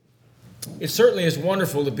It certainly is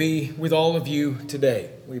wonderful to be with all of you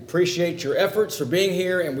today. We appreciate your efforts for being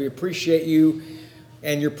here, and we appreciate you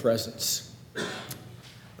and your presence.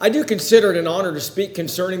 I do consider it an honor to speak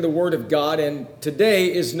concerning the Word of God, and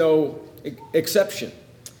today is no exception.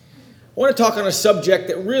 I want to talk on a subject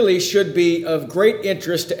that really should be of great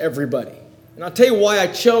interest to everybody. And I'll tell you why I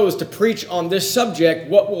chose to preach on this subject,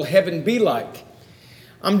 what will heaven be like?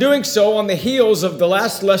 I'm doing so on the heels of the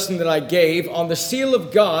last lesson that I gave on the seal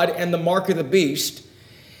of God and the mark of the beast.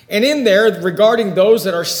 And in there, regarding those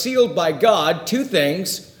that are sealed by God, two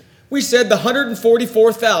things. We said the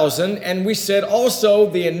 144,000, and we said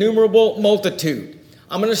also the innumerable multitude.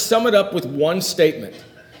 I'm going to sum it up with one statement.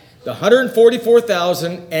 The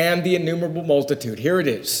 144,000 and the innumerable multitude. Here it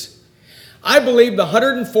is. I believe the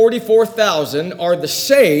 144,000 are the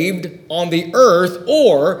saved on the earth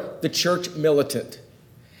or the church militant.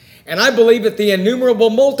 And I believe that the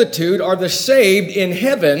innumerable multitude are the saved in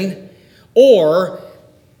heaven or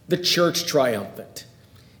the church triumphant.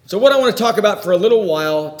 So what I want to talk about for a little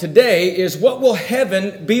while today is what will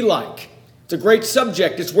heaven be like? It's a great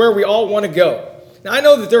subject. It's where we all want to go. Now, I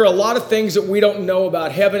know that there are a lot of things that we don't know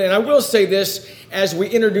about heaven, and I will say this as we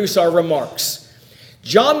introduce our remarks.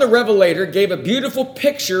 John the Revelator gave a beautiful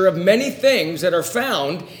picture of many things that are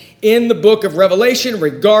found in the book of Revelation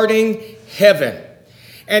regarding heaven.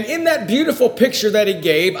 And in that beautiful picture that he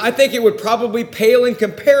gave, I think it would probably pale in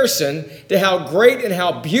comparison to how great and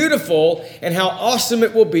how beautiful and how awesome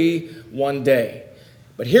it will be one day.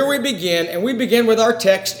 But here we begin, and we begin with our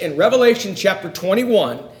text in Revelation chapter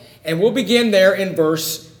 21, and we'll begin there in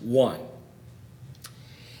verse 1.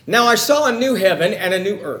 Now I saw a new heaven and a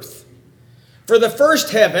new earth. For the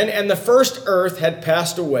first heaven and the first earth had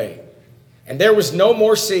passed away, and there was no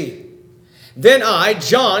more sea. Then I,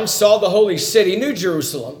 John, saw the holy city, New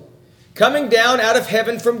Jerusalem, coming down out of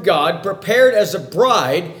heaven from God, prepared as a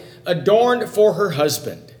bride adorned for her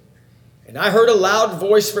husband. And I heard a loud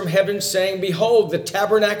voice from heaven saying, Behold, the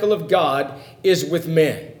tabernacle of God is with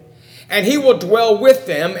men, and he will dwell with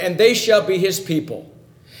them, and they shall be his people.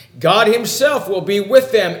 God himself will be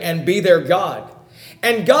with them and be their God.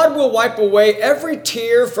 And God will wipe away every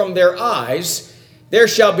tear from their eyes. There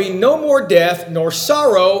shall be no more death, nor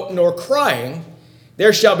sorrow, nor crying.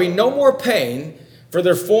 There shall be no more pain, for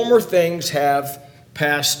their former things have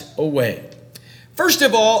passed away. First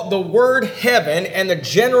of all, the word heaven and the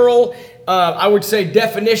general, I would say,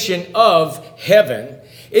 definition of heaven.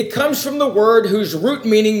 It comes from the word whose root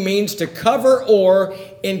meaning means to cover or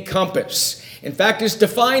encompass. In fact, it's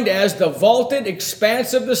defined as the vaulted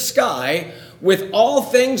expanse of the sky with all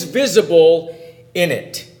things visible in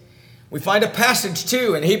it. We find a passage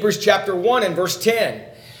too in Hebrews chapter 1 and verse 10.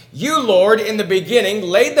 You, Lord, in the beginning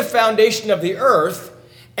laid the foundation of the earth,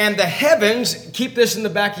 and the heavens, keep this in the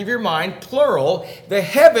back of your mind, plural, the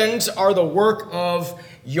heavens are the work of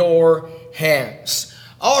your hands.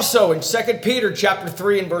 Also in 2 Peter chapter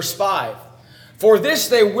 3 and verse 5. For this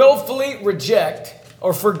they willfully reject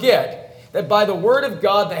or forget that by the word of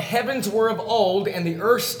God the heavens were of old, and the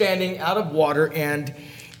earth standing out of water and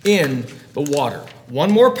in the water.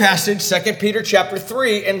 One more passage, 2 Peter chapter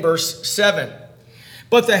 3 and verse 7.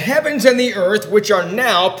 But the heavens and the earth, which are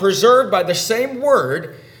now preserved by the same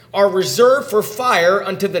word, are reserved for fire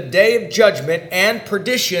unto the day of judgment and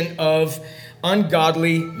perdition of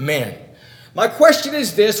ungodly men. My question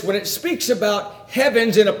is this: when it speaks about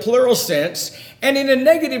heavens in a plural sense and in a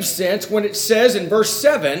negative sense, when it says in verse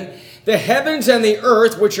 7, the heavens and the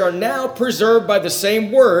earth, which are now preserved by the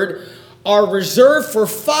same word, are reserved for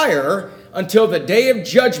fire until the day of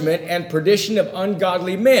judgment and perdition of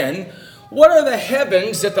ungodly men. What are the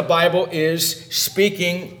heavens that the Bible is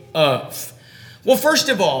speaking of? Well, first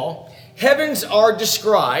of all, heavens are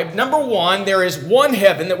described. Number one, there is one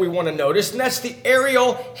heaven that we want to notice, and that's the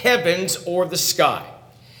aerial heavens or the sky.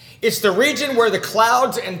 It's the region where the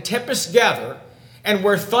clouds and tempests gather and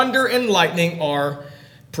where thunder and lightning are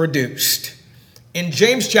produced. In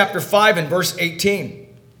James chapter 5 and verse 18,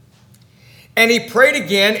 and he prayed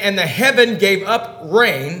again, and the heaven gave up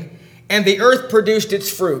rain, and the earth produced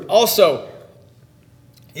its fruit. Also,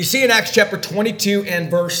 you see in Acts chapter 22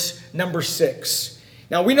 and verse number 6.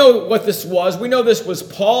 Now, we know what this was. We know this was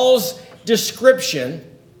Paul's description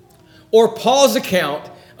or Paul's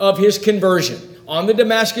account of his conversion. On the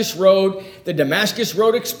Damascus Road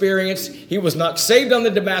experience. He was not saved on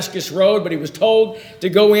the Damascus Road, but he was told to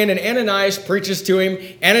go in, and Ananias preaches to him.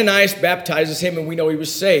 Ananias baptizes him, and we know he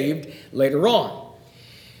was saved later on.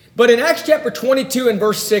 But in Acts chapter 22 and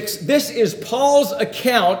verse 6, this is Paul's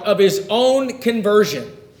account of his own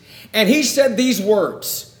conversion. And he said these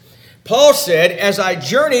words. Paul said, As I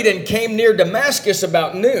journeyed and came near Damascus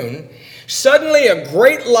about noon, Suddenly a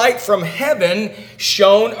great light from heaven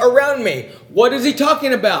shone around me. What is he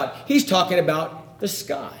talking about? He's talking about the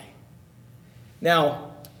sky.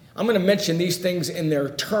 Now, I'm going to mention these things in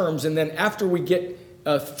their terms, and then after we get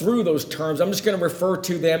through those terms, I'm just going to refer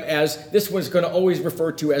to them as, this one's going to always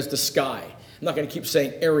refer to as the sky. I'm not going to keep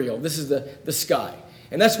saying aerial. This is the sky.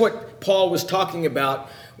 And that's what Paul was talking about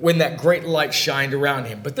when that great light shined around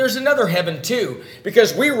him. But there's another heaven too,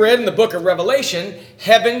 because we read in the book of Revelation,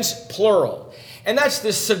 heavens plural. And that's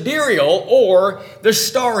the sidereal or the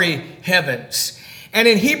starry heavens. And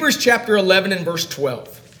in Hebrews chapter 11 and verse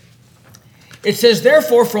 12, it says,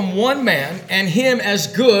 therefore from one man, and him as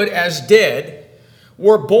good as dead,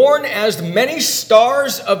 were born as many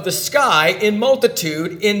stars of the sky in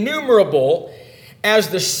multitude, innumerable as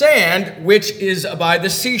the sand which is by the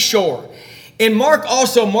seashore. In Mark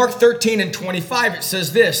 13 and 25, it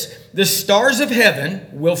says this, the stars of heaven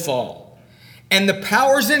will fall, and the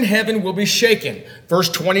powers in heaven will be shaken. Verse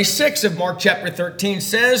 26 of Mark chapter 13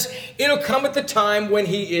 says, it'll come at the time when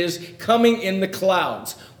he is coming in the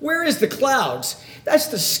clouds. Where is the clouds? That's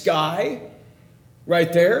the sky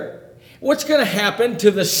right there. What's going to happen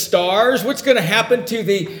to the stars? What's going to happen to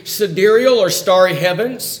the sidereal or starry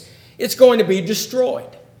heavens? It's going to be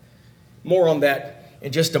destroyed. More on that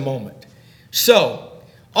in just a moment. So,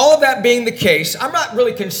 all of that being the case, I'm not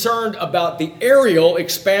really concerned about the aerial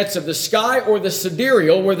expanse of the sky or the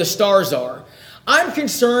sidereal where the stars are. I'm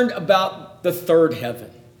concerned about the third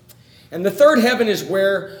heaven. And the third heaven is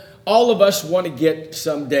where all of us want to get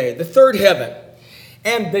someday. The third heaven.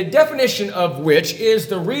 And the definition of which is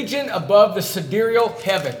the region above the sidereal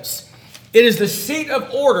heavens. It is the seat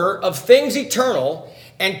of order of things eternal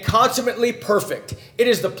and consummately perfect. It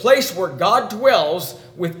is the place where God dwells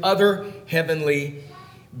with other heavenly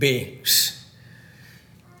beings.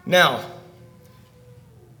 Now,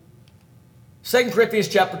 2 Corinthians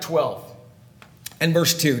chapter 12 and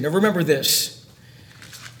verse 2. Now remember this.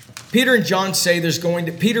 Peter and John say there's going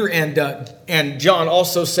to, Peter and John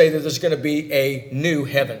also say that there's going to be a new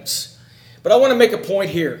heavens. But I want to make a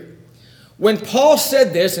point here. When Paul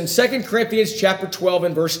said this in 2 Corinthians chapter 12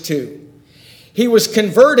 and verse 2, he was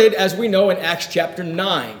converted, as we know, in Acts chapter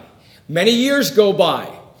 9. Many years go by.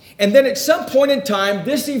 And then at some point in time,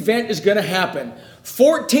 this event is going to happen.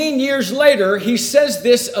 14 years later, he says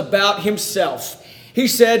this about himself. He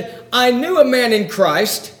said, I knew a man in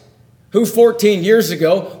Christ who 14 years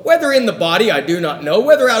ago, whether in the body, I do not know,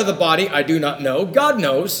 whether out of the body, I do not know, God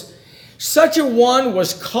knows, such a one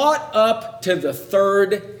was caught up to the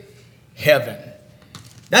third heaven.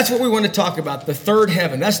 That's what we want to talk about, the third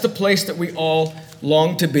heaven. That's the place that we all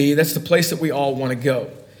long to be. That's the place that we all want to go.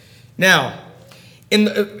 Now,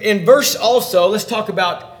 in verse also, let's talk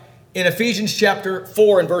about in Ephesians chapter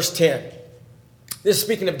 4 and verse 10. This is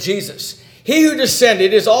speaking of Jesus. He who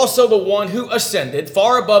descended is also the one who ascended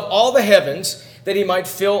far above all the heavens that he might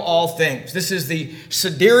fill all things. This is the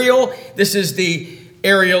sidereal, this is the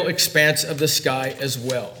aerial expanse of the sky as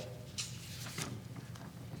well.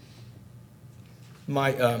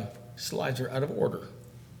 My slides are out of order.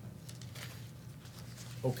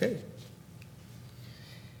 Okay.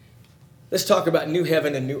 Let's talk about new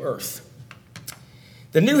heaven and new earth.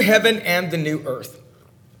 The new heaven and the new earth.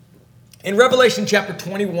 In Revelation chapter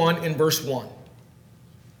 21 in verse 1.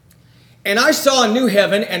 And I saw a new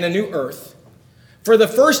heaven and a new earth. For the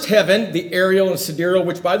first heaven, the aerial and sidereal,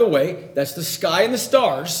 which by the way, that's the sky and the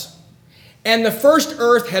stars, and the first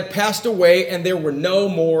earth had passed away and there were no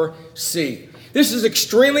more sea. This is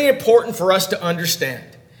extremely important for us to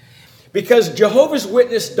understand. Because Jehovah's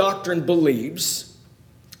Witness doctrine believes,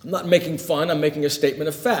 I'm not making fun, I'm making a statement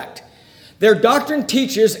of fact. Their doctrine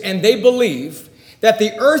teaches and they believe that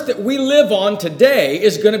the earth that we live on today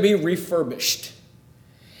is going to be refurbished.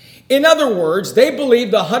 In other words, they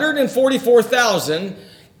believe the 144,000,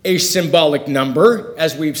 a symbolic number,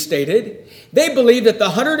 as we've stated, they believe that the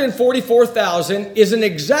 144,000 is an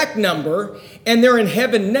exact number, and they're in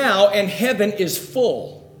heaven now, and heaven is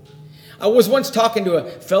full. I was once talking to a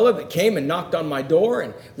fella that came and knocked on my door,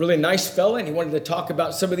 and really nice fella, and he wanted to talk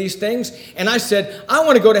about some of these things. And I said, I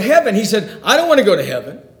want to go to heaven. He said, I don't want to go to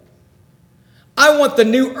heaven. I want the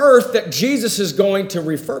new earth that Jesus is going to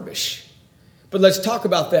refurbish. But let's talk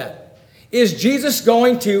about that. Is Jesus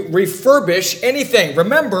going to refurbish anything?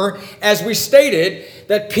 Remember, as we stated,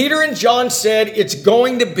 that Peter and John said it's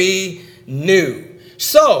going to be new.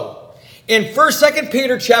 So, in 2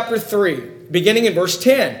 Peter chapter 3, beginning in verse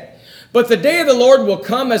 10, but the day of the Lord will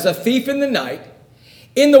come as a thief in the night,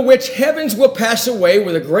 in the which heavens will pass away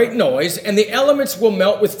with a great noise, and the elements will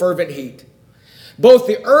melt with fervent heat. Both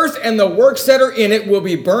the earth and the works that are in it will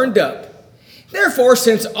be burned up. Therefore,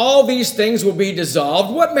 since all these things will be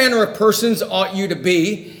dissolved, what manner of persons ought you to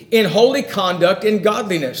be in holy conduct and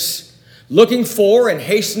godliness, looking for and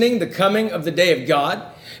hastening the coming of the day of God,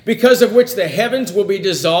 because of which the heavens will be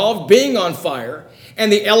dissolved, being on fire,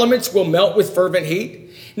 and the elements will melt with fervent heat?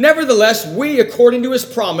 Nevertheless, we, according to his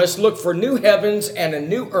promise, look for new heavens and a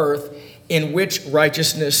new earth in which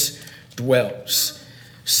righteousness dwells.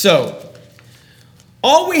 So,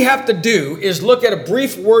 all we have to do is look at a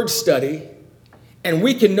brief word study, and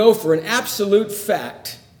we can know for an absolute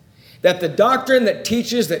fact that the doctrine that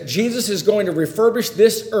teaches that Jesus is going to refurbish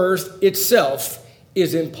this earth itself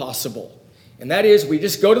is impossible. And that is, we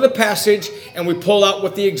just go to the passage and we pull out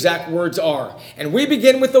what the exact words are. And we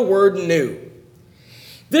begin with the word new.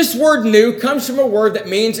 This word new comes from a word that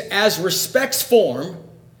means as respects form,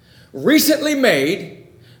 recently made,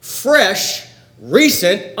 fresh,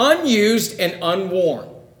 recent, unused, and unworn.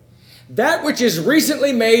 That which is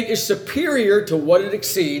recently made is superior to what it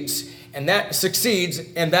exceeds, and that succeeds,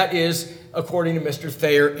 and that is according to Mr.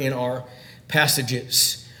 Thayer in our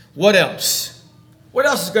passages. What else? What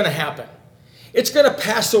else is going to happen? It's going to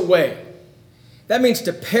pass away. That means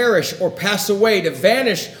to perish or pass away, to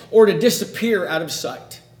vanish or to disappear out of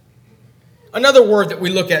sight. Another word that we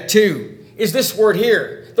look at too is this word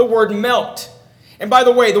here, the word melt. And by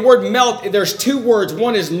the way, the word melt, there's two words.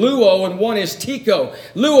 One is luo and one is tico.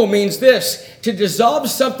 Luo means this, to dissolve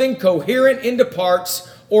something coherent into parts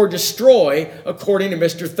or destroy, according to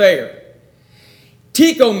Mr. Thayer.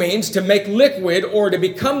 Tico means to make liquid or to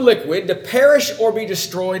become liquid, to perish or be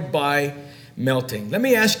destroyed by melting. Let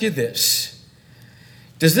me ask you this.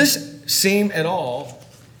 Does this seem at all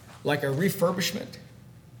like a refurbishment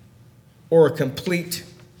or a complete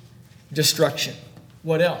destruction?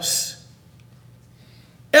 What else?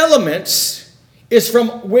 Elements is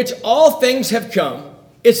from which all things have come.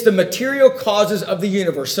 It's the material causes of the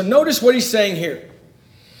universe. So notice what he's saying here.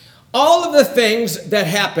 All of the things that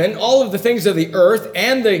happen, all of the things of the earth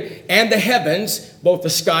and the heavens, both the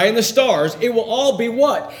sky and the stars, it will all be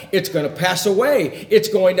what? It's going to pass away. It's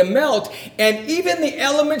going to melt. And even the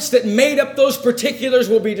elements that made up those particulars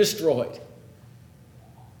will be destroyed.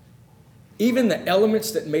 Even the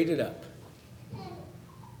elements that made it up.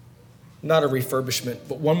 Not a refurbishment,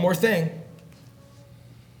 but one more thing.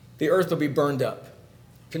 The earth will be burned up,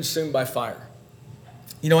 consumed by fire.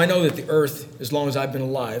 You know, I know that the earth, as long as I've been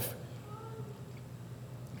alive,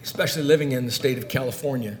 especially living in the state of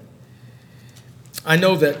California, I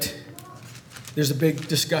know that there's a big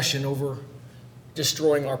discussion over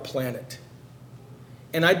destroying our planet.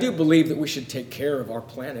 And I do believe that we should take care of our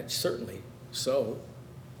planet, certainly. So,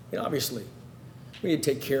 obviously, we need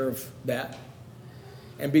to take care of that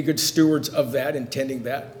and be good stewards of that, intending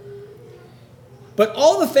that. But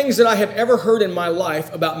all the things that I have ever heard in my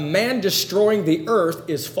life about man destroying the earth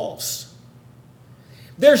is false.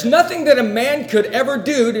 There's nothing that a man could ever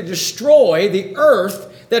do to destroy the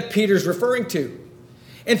earth that Peter's referring to.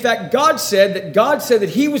 In fact, God said that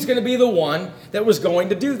he was going to be the one that was going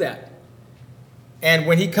to do that. And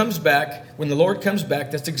when he comes back, when the Lord comes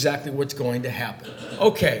back, that's exactly what's going to happen.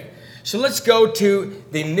 Okay, so let's go to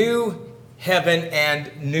the new heaven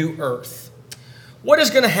and new earth. What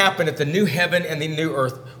is going to happen at the new heaven and the new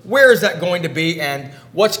earth? Where is that going to be and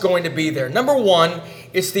what's going to be there? Number one,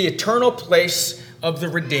 it's the eternal place of the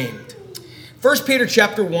redeemed. 1 Peter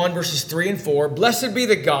chapter 1, verses 3 and 4, Blessed be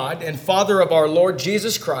the God and Father of our Lord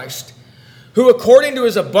Jesus Christ, who according to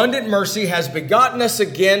his abundant mercy has begotten us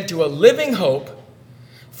again to a living hope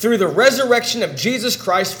through the resurrection of Jesus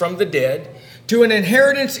Christ from the dead, to an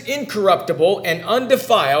inheritance incorruptible and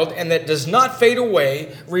undefiled and that does not fade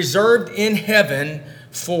away, reserved in heaven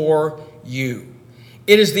for you.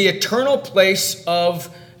 It is the eternal place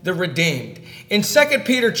of the redeemed. In 2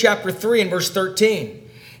 Peter chapter 3 and verse 13,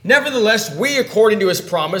 Nevertheless, we, according to his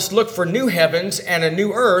promise, look for new heavens and a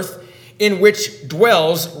new earth in which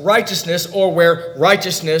dwells righteousness, or where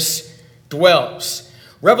righteousness dwells.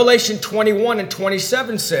 Revelation 21 and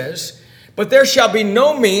 27 says, But there shall by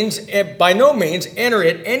no means enter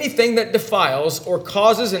it anything that defiles or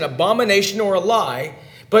causes an abomination or a lie,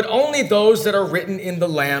 but only those that are written in the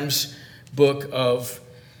Lamb's book of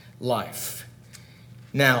life.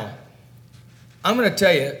 Now, I'm going to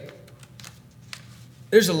tell you,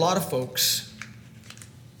 there's a lot of folks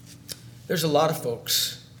that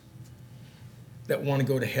want to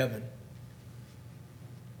go to heaven.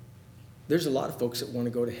 There's a lot of folks that want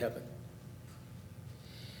to go to heaven.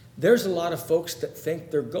 There's a lot of folks that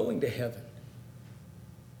think they're going to heaven.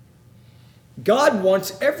 God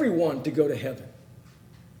wants everyone to go to heaven.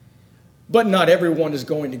 But not everyone is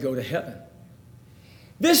going to go to heaven.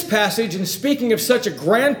 This passage, in speaking of such a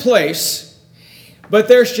grand place, But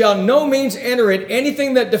there shall no means enter it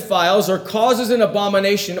anything that defiles or causes an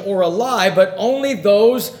abomination or a lie, but only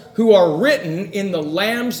those who are written in the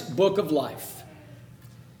Lamb's book of life.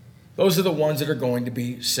 Those are the ones that are going to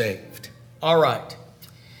be saved. All right.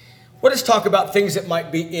 Let us talk about things that might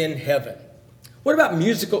be in heaven. What about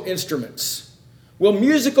musical instruments? Will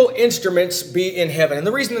musical instruments be in heaven? And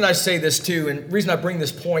the reason that I say this too, and the reason I bring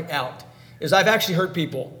this point out, is I've actually heard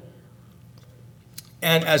people,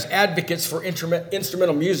 and as advocates for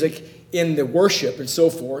instrumental music in the worship and so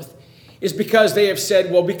forth, is because they have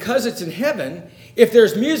said, well, because it's in heaven, if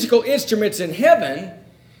there's musical instruments in heaven,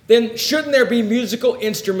 then shouldn't there be musical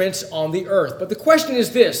instruments on the earth? But the question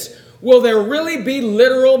is this: will there really be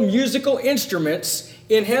literal musical instruments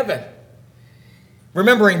in heaven?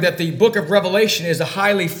 Remembering that the book of Revelation is a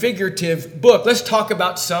highly figurative book, let's talk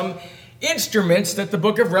about some instruments that the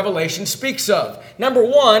book of Revelation speaks of. Number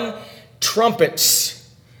one, trumpets.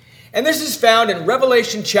 And this is found in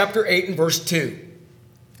Revelation chapter 8 and verse 2.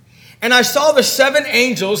 And I saw the 7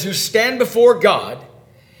 angels who stand before God,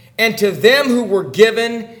 and to them who were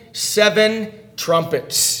given 7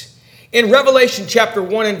 trumpets. In Revelation chapter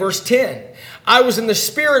 1 and verse 10, I was in the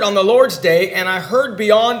Spirit on the Lord's day, and I heard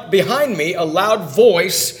behind me a loud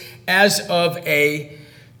voice as of a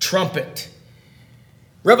trumpet.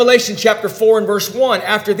 Revelation chapter 4 and verse 1,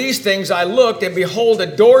 after these things I looked, and behold,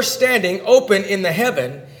 a door standing open in the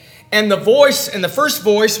heaven, and the first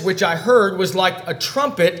voice which I heard was like a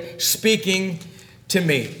trumpet speaking to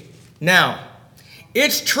me. Now,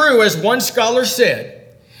 it's true, as one scholar said,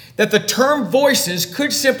 that the term voices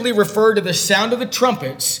could simply refer to the sound of the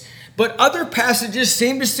trumpets, but other passages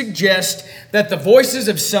seem to suggest that the voices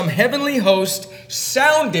of some heavenly host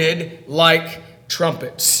sounded like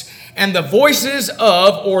trumpets. And the voices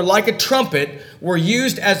of, or like a trumpet, were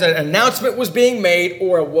used as an announcement was being made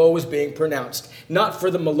or a woe was being pronounced, not for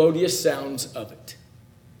the melodious sounds of it.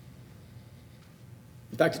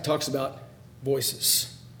 In fact, it talks about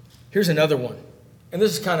voices. Here's another one. And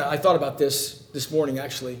this is I thought about this morning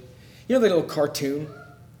actually. You know that little cartoon?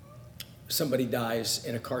 Somebody dies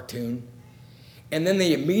in a cartoon, and then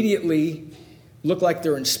they immediately look like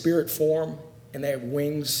they're in spirit form, and they have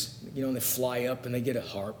wings, and they fly up and they get a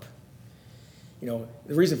harp. The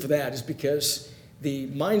reason for that is because the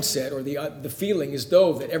mindset or the feeling is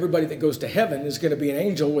though that everybody that goes to heaven is going to be an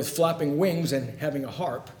angel with flapping wings and having a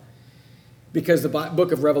harp, because the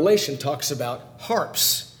book of Revelation talks about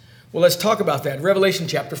harps. Well, let's talk about that. Revelation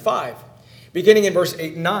chapter 5, beginning in verse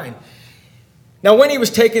 8 and 9. Now when he was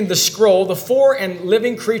taken the scroll, the 4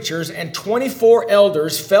 living creatures and 24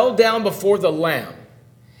 elders fell down before the Lamb,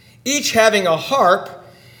 each having a harp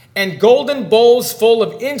and golden bowls full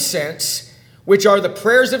of incense, which are the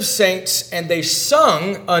prayers of saints, and they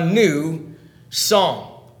sung a new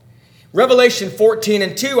song. Revelation 14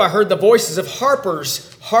 and 2, I heard the voices of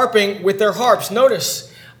harpers harping with their harps.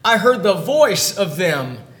 Notice, I heard the voice of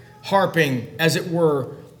them harping, as it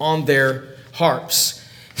were, on their harps.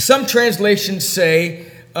 Some translations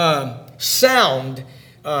say sound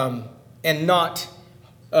and not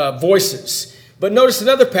voices. But notice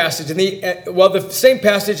another passage, the same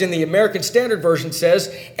passage in the American Standard Version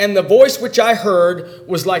says, and the voice which I heard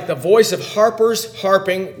was like the voice of harpers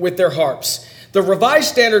harping with their harps. The Revised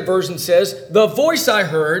Standard Version says, the voice I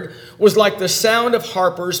heard was like the sound of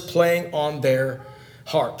harpers playing on their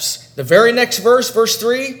harps. The very next verse, verse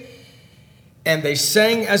 3, and they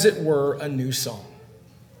sang as it were a new song.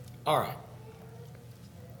 All right.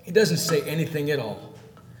 It doesn't say anything at all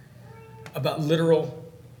about literal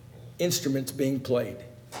instruments being played.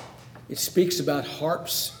 It speaks about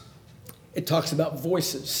harps. It talks about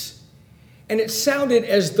voices. And it sounded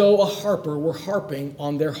as though a harper were harping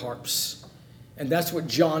on their harps. And that's what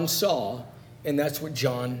John saw, and that's what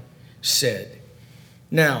John said.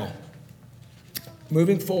 Now,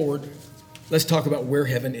 moving forward, let's talk about where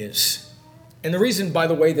heaven is. And the reason, by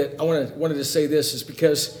the way, that I wanted to say this is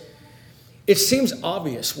because it seems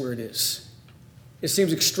obvious where it is. It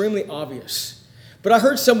seems extremely obvious. But I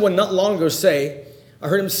heard someone not long ago say,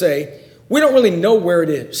 we don't really know where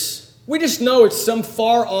it is. We just know it's some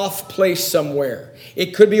far off place somewhere.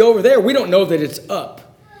 It could be over there. We don't know that it's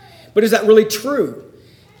up. But is that really true?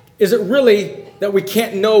 Is it really that we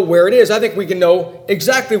can't know where it is? I think we can know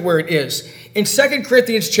exactly where it is. In 2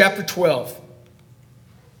 Corinthians chapter 12,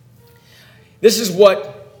 this is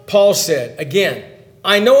what Paul said. Again,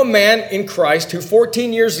 I know a man in Christ who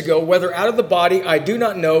 14 years ago, whether out of the body, I do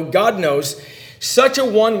not know, God knows, such a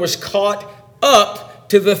one was caught up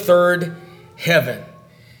to the third heaven.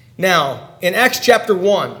 Now, in Acts chapter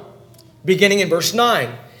 1, beginning in verse 9,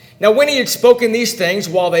 now when he had spoken these things,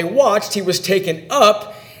 while they watched, he was taken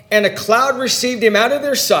up, and a cloud received him out of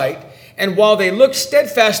their sight. And while they looked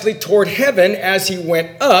steadfastly toward heaven as he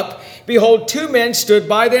went up, behold, two men stood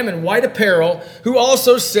by them in white apparel, who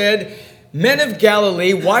also said, Men of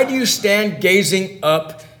Galilee, why do you stand gazing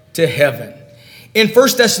up to heaven? In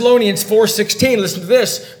 1 Thessalonians 4:16, listen to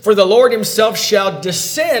this. For the Lord himself shall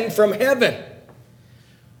descend from heaven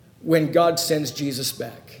when God sends Jesus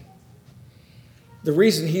back. The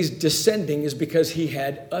reason he's descending is because he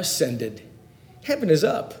had ascended. Heaven is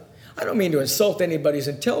up. I don't mean to insult anybody's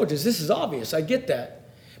intelligence. This is obvious. I get that.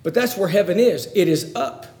 But that's where heaven is. It is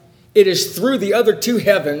up. It is through the other two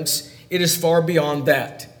heavens. It is far beyond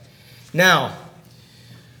that. Now,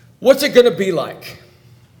 what's it going to be like?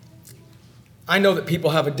 I know that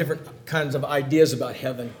people have different kinds of ideas about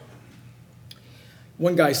heaven.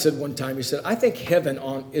 One guy said one time, he said, I think heaven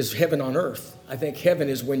is heaven on earth. I think heaven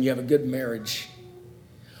is when you have a good marriage.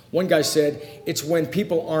 One guy said, it's when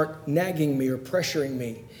people aren't nagging me or pressuring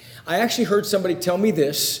me. I actually heard somebody tell me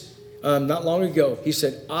this not long ago. He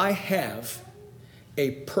said, I have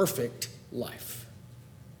a perfect life.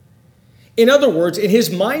 In other words, in his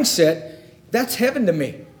mindset, that's heaven to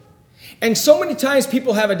me. And so many times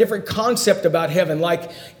people have a different concept about heaven,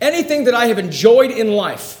 like anything that I have enjoyed in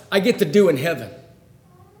life, I get to do in heaven.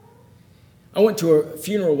 I went to a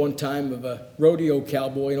funeral one time of a rodeo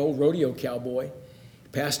cowboy, an old rodeo cowboy. He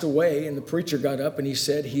passed away, and the preacher got up and he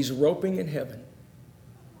said, he's roping in heaven.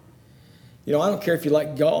 You know, I don't care if you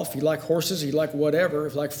like golf, you like horses, you like whatever,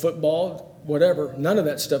 if you like football, whatever, none of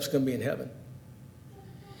that stuff's going to be in heaven.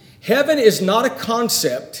 Heaven is not a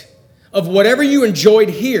concept of whatever you enjoyed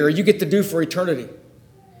here, you get to do for eternity.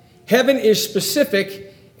 Heaven is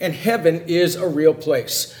specific, and heaven is a real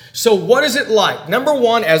place. So what is it like? Number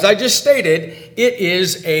one, as I just stated, it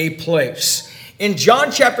is a place. In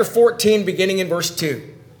John chapter 14, beginning in verse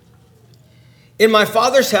 2, in my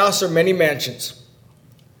Father's house are many mansions.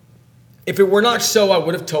 If it were not so, I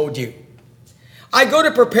would have told you. I go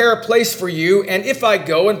to prepare a place for you, and if I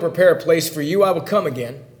go and prepare a place for you, I will come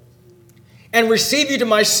again and receive you to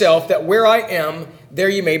myself, that where I am, there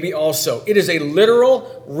you may be also. It is a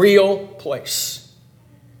literal, real place.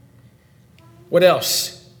 What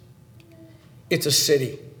else? It's a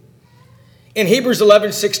city. In Hebrews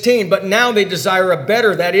 11:16, but now they desire a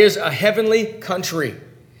better, that is, a heavenly country.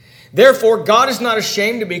 Therefore, God is not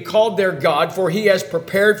ashamed to be called their God, for he has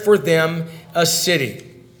prepared for them a city.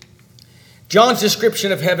 John's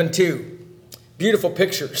description of heaven too. Beautiful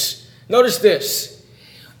pictures. Notice this.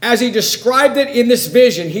 As he described it in this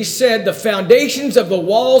vision, he said the foundations of the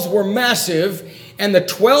walls were massive, and the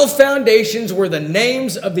 12 foundations were the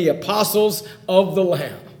names of the apostles of the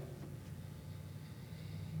Lamb.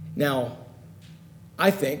 Now, I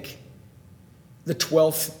think the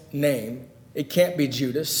 12th name, it can't be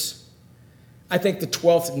Judas. I think the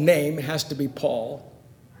 12th name has to be Paul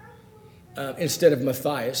instead of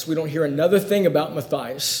Matthias. We don't hear another thing about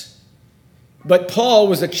Matthias. But Paul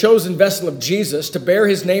was a chosen vessel of Jesus to bear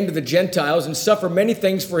his name to the Gentiles and suffer many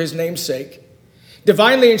things for his name's sake.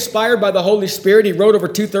 Divinely inspired by the Holy Spirit, he wrote over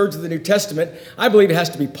 2/3 of the New Testament. I believe it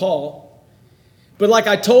has to be Paul. But like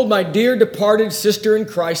I told my dear departed sister in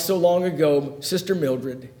Christ so long ago, Sister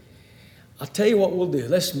Mildred, I'll tell you what we'll do.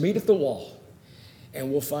 Let's meet at the wall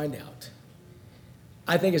and we'll find out.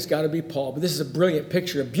 I think it's got to be Paul, but this is a brilliant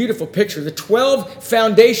picture, a beautiful picture. The 12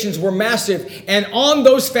 foundations were massive, and on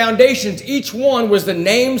those foundations, each one was the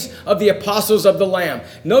names of the apostles of the Lamb.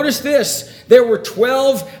 Notice this, there were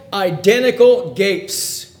 12 identical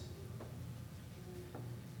gates.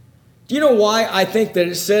 Do you know why I think that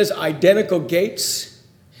it says identical gates?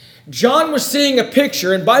 John was seeing a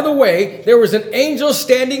picture, and by the way, there was an angel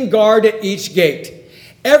standing guard at each gate.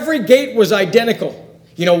 Every gate was identical.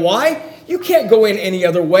 You know why? You can't go in any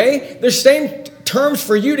other way. The same terms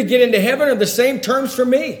for you to get into heaven are the same terms for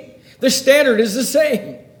me. The standard is the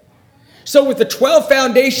same. So with the 12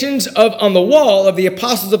 foundations on the wall of the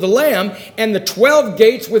apostles of the Lamb and the 12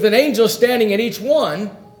 gates with an angel standing at each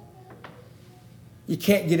one, you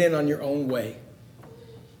can't get in on your own way.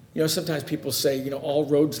 You know, sometimes people say, you know, all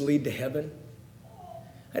roads lead to heaven.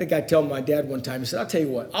 I had a guy tell my dad one time, he said, I'll tell you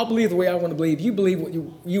what, I'll believe the way I want to believe. You believe what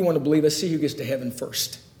you want to believe. Let's see who gets to heaven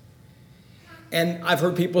first. And I've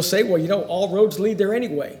heard people say, well, you know, all roads lead there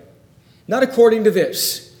anyway. Not according to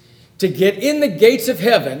this. To get in the gates of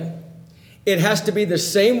heaven, it has to be the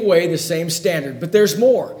same way, the same standard. But there's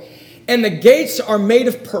more. And the gates are made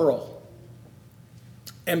of pearl.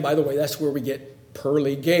 And by the way, that's where we get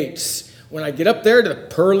pearly gates. When I get up there to the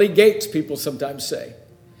pearly gates, people sometimes say.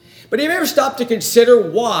 But have you ever stopped to consider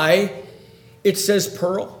why it says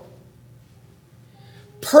pearl?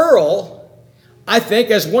 Pearl, I think,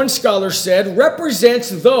 as one scholar said, represents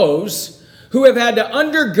those who have had to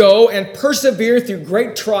undergo and persevere through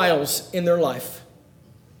great trials in their life.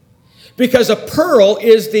 Because a pearl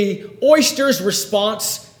is the oyster's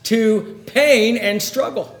response to pain and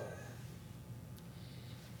struggle.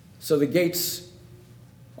 So the gates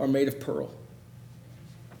are made of pearl.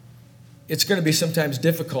 It's going to be sometimes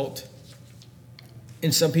difficult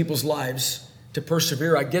in some people's lives to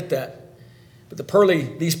persevere. I get that. But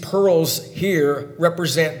these pearls here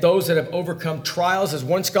represent those that have overcome trials, as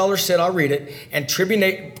one scholar said, I'll read it, and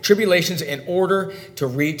tribulations in order to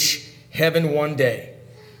reach heaven one day.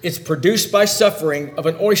 It's produced by suffering of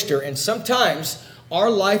an oyster, and sometimes our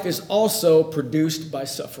life is also produced by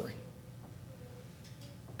suffering.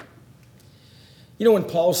 You know when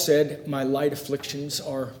Paul said, my light afflictions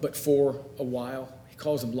are but for a while? He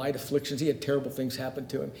calls them light afflictions. He had terrible things happen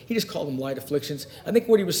to him. He just called them light afflictions. I think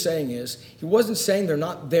what he was saying is, he wasn't saying they're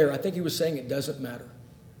not there. I think he was saying it doesn't matter.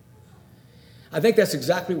 I think that's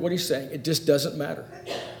exactly what he's saying. It just doesn't matter.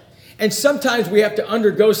 And sometimes we have to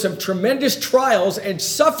undergo some tremendous trials and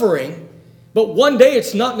suffering, but one day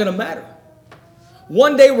it's not going to matter.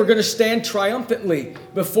 One day we're going to stand triumphantly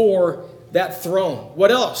before that throne.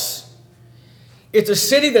 What else? It's a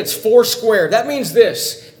city that's 4 square. That means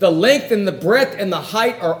this: the length and the breadth and the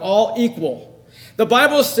height are all equal. The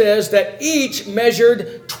Bible says that each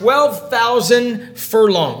measured 12,000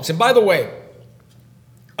 furlongs. And by the way,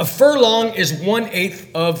 a furlong is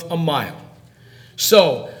 1/8 of a mile.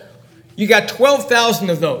 So you got 12,000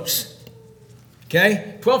 of those.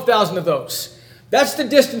 Okay? 12,000 of those. That's the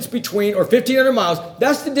distance between, or 1,500 miles,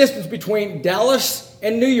 that's the distance between Dallas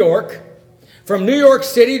and New York. From New York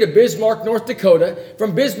City to Bismarck, North Dakota,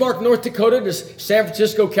 from Bismarck, North Dakota to San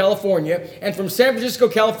Francisco, California, and from San Francisco,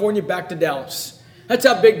 California back to Dallas. That's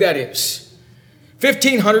how big that is.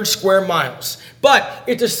 1,500 square miles. But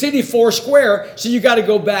it's a city 4 square, so you got to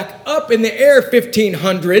go back up in the air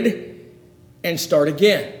 1,500 and start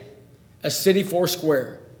again. A city 4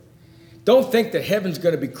 square. Don't think that heaven's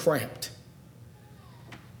going to be cramped.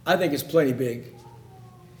 I think it's plenty big.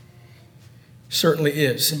 Certainly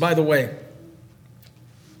is. And by the way,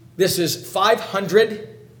 this is 500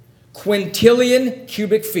 quintillion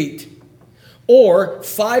cubic feet, or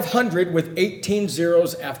 500 with 18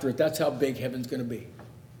 zeros after it. That's how big heaven's going to be.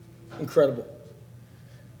 Incredible.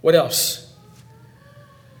 What else?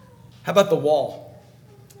 How about the wall?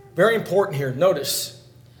 Very important here. Notice,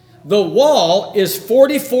 the wall is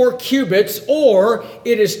 44 cubits, or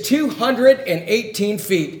it is 218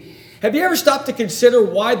 feet. Have you ever stopped to consider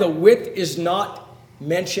why the width is not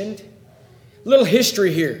mentioned? Little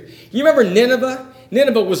history here. You remember Nineveh?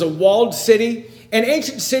 Nineveh was a walled city, and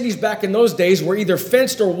ancient cities back in those days were either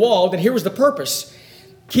fenced or walled, and here was the purpose: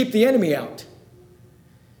 keep the enemy out.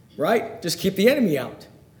 Right? Just keep the enemy out.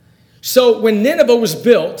 So when Nineveh was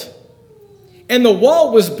built and the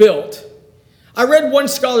wall was built, I read one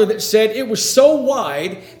scholar that said it was so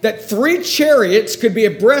wide that 3 chariots could be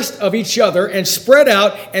abreast of each other and spread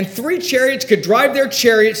out, and 3 chariots could drive their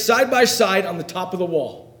chariots side by side on the top of the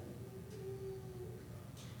wall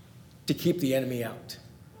to keep the enemy out.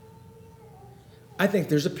 I think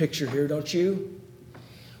there's a picture here, don't you?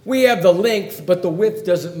 We have the length, but the width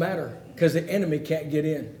doesn't matter because the enemy can't get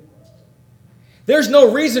in. There's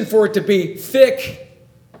no reason for it to be thick.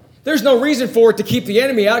 There's no reason for it to keep the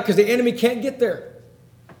enemy out because the enemy can't get there.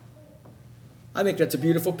 I think that's a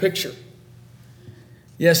beautiful picture.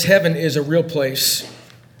 Yes, heaven is a real place.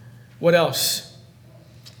 What else?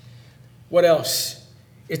 What else?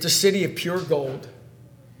 It's a city of pure gold.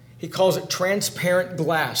 He calls it transparent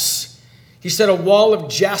glass. He said a wall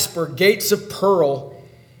of jasper, gates of pearl,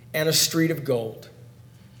 and a street of gold.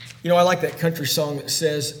 You know, I like that country song that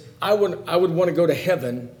says, I would want to go to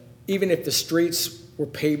heaven even if the streets were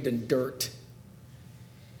paved in dirt.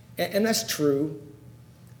 And that's true.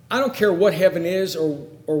 I don't care what heaven is or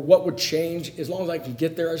what would change. As long as I can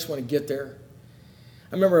get there, I just want to get there.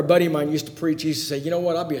 I remember a buddy of mine used to preach. He used to say, you know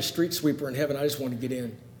what, I'll be a street sweeper in heaven. I just want to get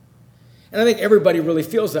in. And I think everybody really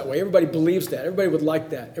feels that way. Everybody believes that. Everybody would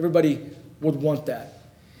like that. Everybody would want that.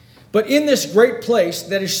 But in this great place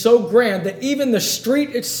that is so grand that even the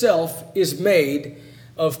street itself is made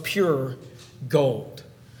of pure gold.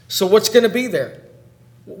 So what's going to be there?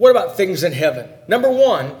 What about things in heaven? Number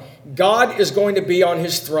 1, God is going to be on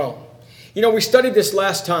his throne. You know, we studied this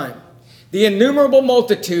last time. The innumerable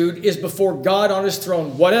multitude is before God on his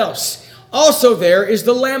throne. What else? Also there is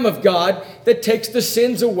the Lamb of God that takes the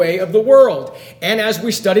sins away of the world. And as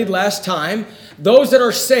we studied last time, those that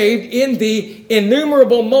are saved in the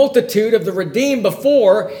innumerable multitude of the redeemed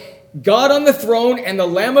before God on the throne and the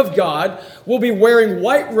Lamb of God will be wearing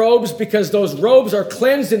white robes because those robes are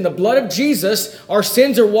cleansed in the blood of Jesus. Our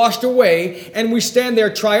sins are washed away, and we stand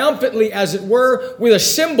there triumphantly, as it were, with a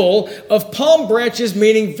symbol of palm branches,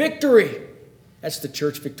 meaning victory. That's the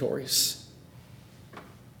church victorious.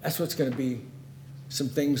 That's what's going to be some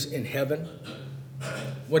things in heaven.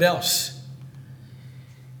 What else?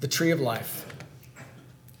 The tree of life.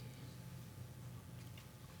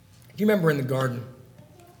 Do you remember in the garden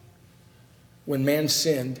when man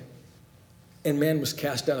sinned and man was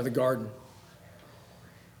cast out of the garden?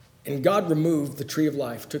 And God removed the tree of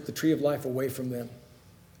life, took the tree of life away from them.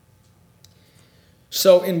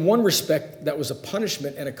 So in one respect, that was a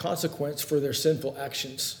punishment and a consequence for their sinful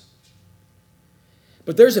actions.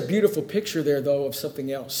 But there's a beautiful picture there, though, of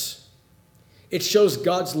something else. It shows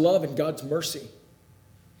God's love and God's mercy.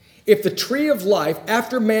 If the tree of life,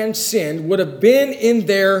 after man sinned, would have been in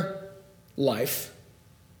their life,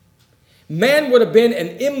 man would have been an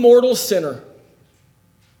immortal sinner,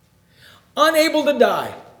 unable to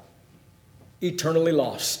die, eternally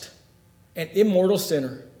lost, an immortal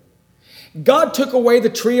sinner. God took away the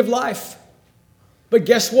tree of life. But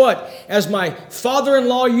guess what? As my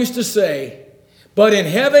father-in-law used to say, but in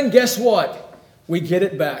heaven, guess what? We get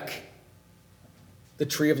it back. The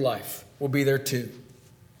tree of life will be there too.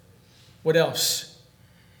 What else?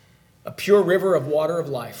 A pure river of water of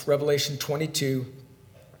life. Revelation 22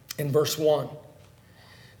 and verse 1.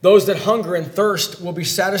 Those that hunger and thirst will be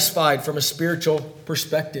satisfied from a spiritual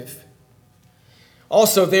perspective.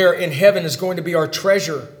 Also there in heaven is going to be our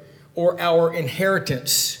treasure or our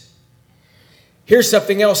inheritance. Here's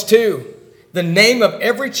something else too. The name of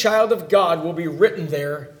every child of God will be written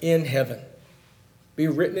there in heaven. Be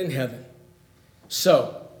written in heaven.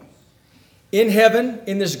 So, in heaven,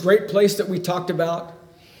 in this great place that we talked about,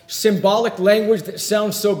 symbolic language that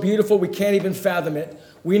sounds so beautiful we can't even fathom it.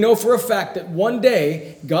 We know for a fact that one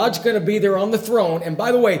day God's going to be there on the throne. And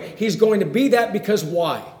by the way, he's going to be that because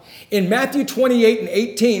why? In Matthew 28 and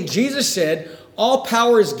 18, Jesus said, all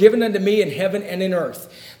power is given unto me in heaven and in earth.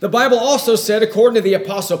 The Bible also said, according to the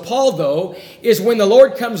Apostle Paul, though, is when the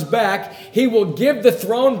Lord comes back, he will give the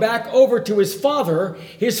throne back over to his Father.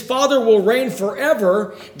 His Father will reign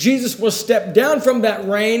forever. Jesus will step down from that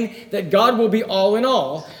reign, that God will be all in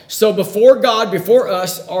all. So before God, before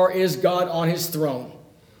us, is God on his throne.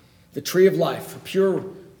 The tree of life, a pure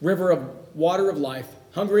river of water of life.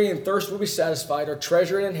 Hungry and thirst will be satisfied. Our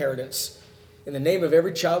treasure and inheritance in the name of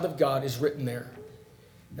every child of God is written there.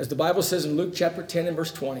 As the Bible says in Luke chapter 10 and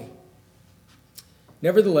verse 20,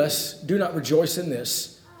 nevertheless, do not rejoice in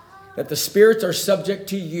this, that the spirits are subject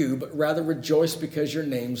to you, but rather rejoice because your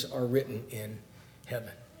names are written in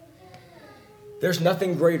heaven. There's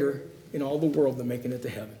nothing greater in all the world than making it to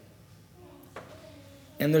heaven.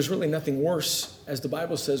 And there's really nothing worse. As the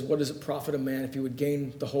Bible says, what does it profit a man if he would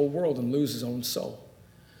gain the whole world and lose his own soul?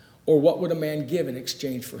 Or what would a man give in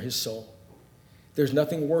exchange for his soul? There's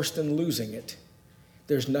nothing worse than losing it.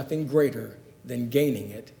 There's nothing greater than gaining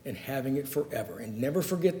it and having it forever. And never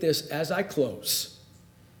forget this as I close.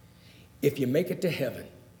 If you make it to heaven,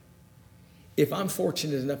 if I'm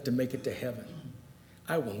fortunate enough to make it to heaven,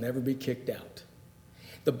 I will never be kicked out.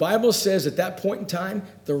 The Bible says at that point in time,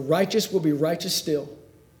 the righteous will be righteous still.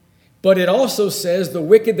 But it also says the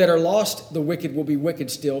wicked that are lost, the wicked will be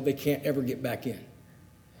wicked still. They can't ever get back in.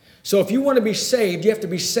 So if you want to be saved, you have to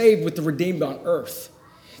be saved with the redeemed on earth.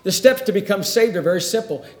 The steps to become saved are very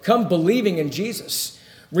simple. Come believing in Jesus.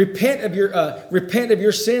 Repent of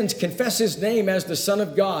your sins. Confess his name as the Son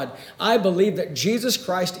of God. I believe that Jesus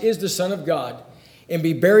Christ is the Son of God. And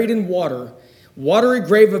be buried in water. Watery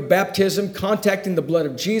grave of baptism, contacting the blood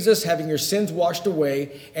of Jesus, having your sins washed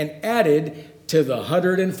away, and added to the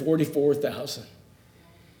 144,000.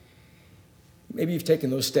 Maybe you've taken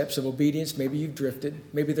those steps of obedience. Maybe you've drifted.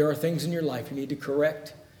 Maybe there are things in your life you need to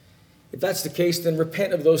correct. If that's the case, then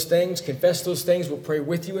repent of those things, confess those things. We'll pray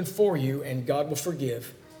with you and for you, and God will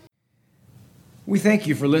forgive. We thank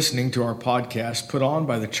you for listening to our podcast put on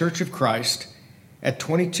by the Church of Christ at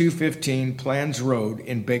 2215 Plans Road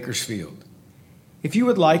in Bakersfield. If you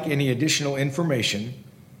would like any additional information,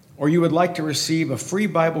 or you would like to receive a free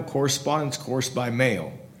Bible correspondence course by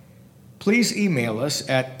mail, please email us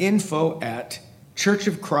at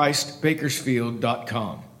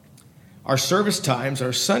info@churchofchristbakersfield.com. Our service times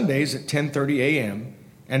are Sundays at 10:30 a.m.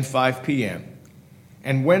 and 5 p.m.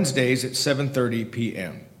 and Wednesdays at 7:30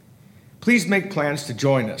 p.m. Please make plans to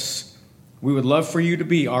join us. We would love for you to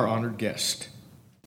be our honored guest.